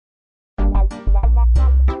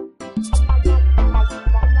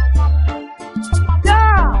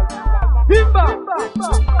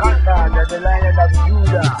Kanda, the Lion of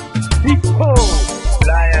Judah. Hippo,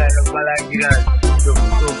 Lion of Malagiran,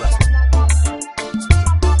 October.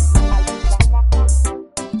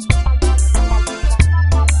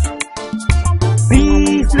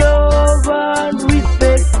 Peace, love, and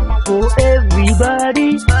respect for everybody.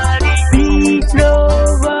 Peace,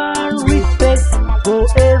 love, and respect for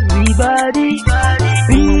everybody.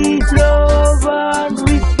 Peace, love, and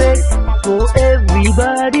respect for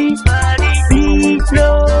everybody. Peace,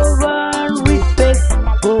 love, and respect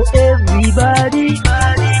for everybody.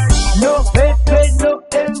 No hatred, no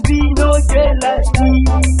envy, no jealousy.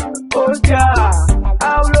 Oh God,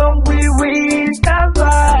 how long we will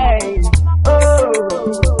survive?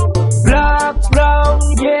 Black, brown,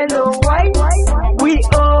 yellow, white, we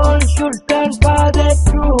all should stand for the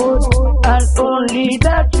truth, and only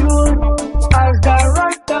the truth, as the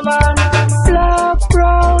right man. Black,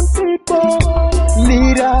 brown people,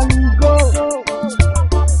 lead and go.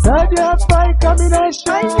 That fight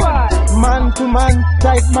combination, man to man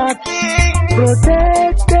type match.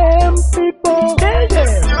 Protect them people,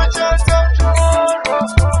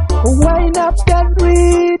 wind up that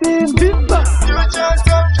reading.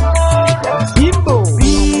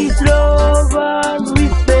 Peace, love, and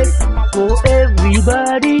respect for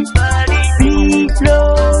everybody. Peace,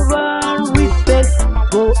 love, and respect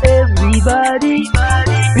for everybody.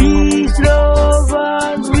 Peace, love,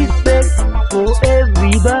 and respect for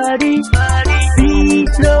everybody.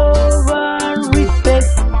 Peace, love, and respect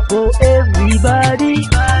for everybody.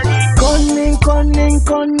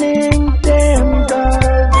 Conning them,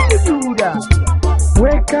 girls. Do that.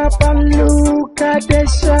 Wake up and look at the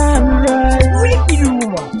sunrise.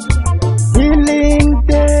 Healing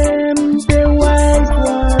them, the wise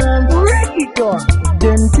ones.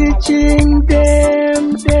 Then teaching them,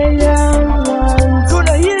 the young ones.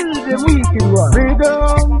 Gonna heal the wicked ones. We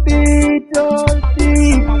don't beat all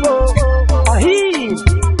people.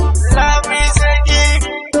 Love is a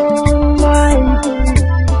gift almighty.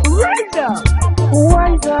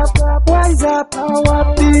 Wise up our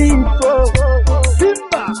people.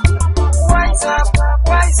 Simba,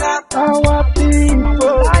 wise up our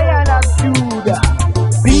people. Lion of Judah.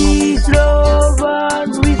 Peace, love,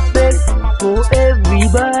 and respect for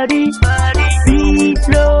everybody. Peace,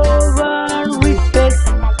 love, and respect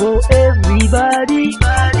for everybody.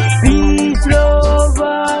 Peace, love,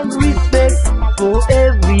 and respect for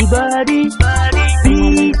everybody.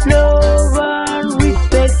 Peace, love, and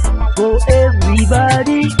respect for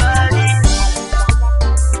everybody.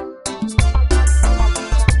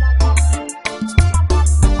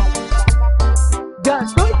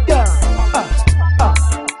 Dance, go down.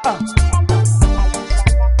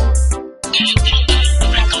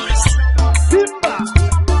 Simba,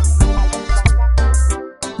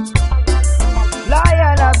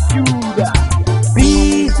 Lion of Judah.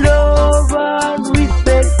 Peace, love, and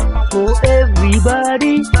respect for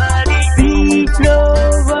everybody. Peace, love.